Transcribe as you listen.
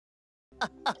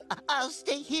I'll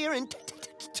stay here and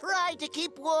try to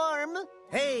keep warm.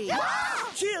 Hey,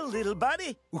 chill, little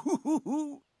buddy.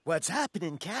 What's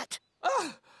happening, Cat?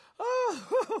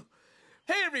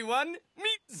 Hey, everyone.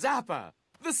 Meet Zappa,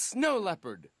 the snow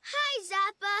leopard. Hi,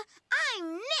 Zappa.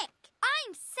 I'm Nick.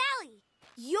 I'm Sally.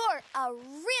 You're a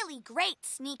really great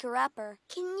sneaker-upper.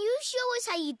 Can you show us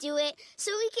how you do it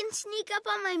so we can sneak up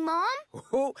on my mom?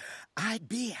 Oh, I'd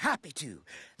be happy to.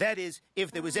 That is,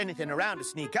 if there was anything around to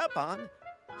sneak up on.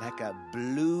 Like a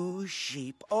blue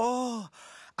sheep. Oh,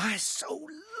 I so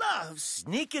love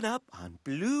sneaking up on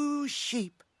blue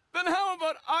sheep. Then how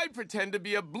about I pretend to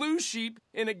be a blue sheep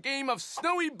in a game of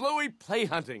snowy blowy play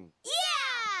hunting?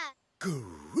 Yeah!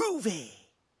 Groovy.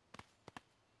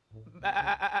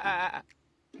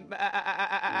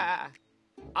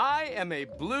 I am a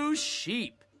blue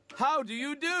sheep. How do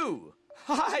you do?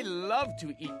 I love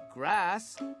to eat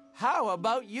grass. How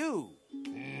about you?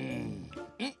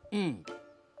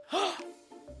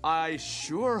 I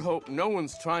sure hope no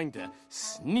one's trying to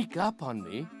sneak up on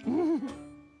me.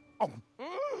 He'll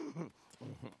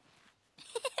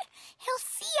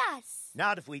see us.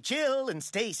 Not if we chill and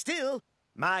stay still.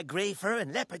 My gray fur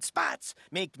and leopard spots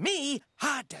make me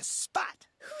hard to spot.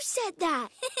 Who said that?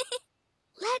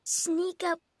 Let's sneak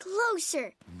up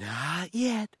closer. Not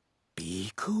yet.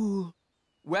 Be cool.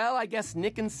 Well, I guess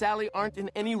Nick and Sally aren't in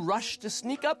any rush to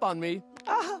sneak up on me.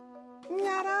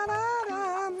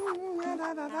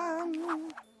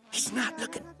 He's not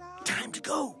looking. Time to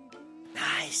go.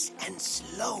 Nice and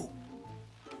slow.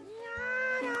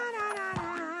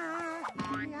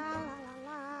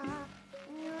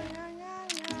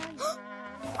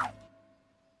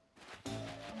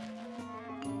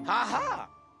 Ha-ha!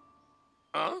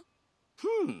 Huh?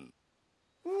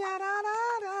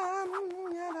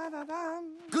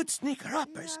 Good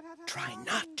sneaker-uppers try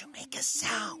not to make a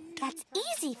sound. That's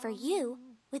easy for you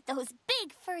with those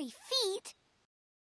big furry feet.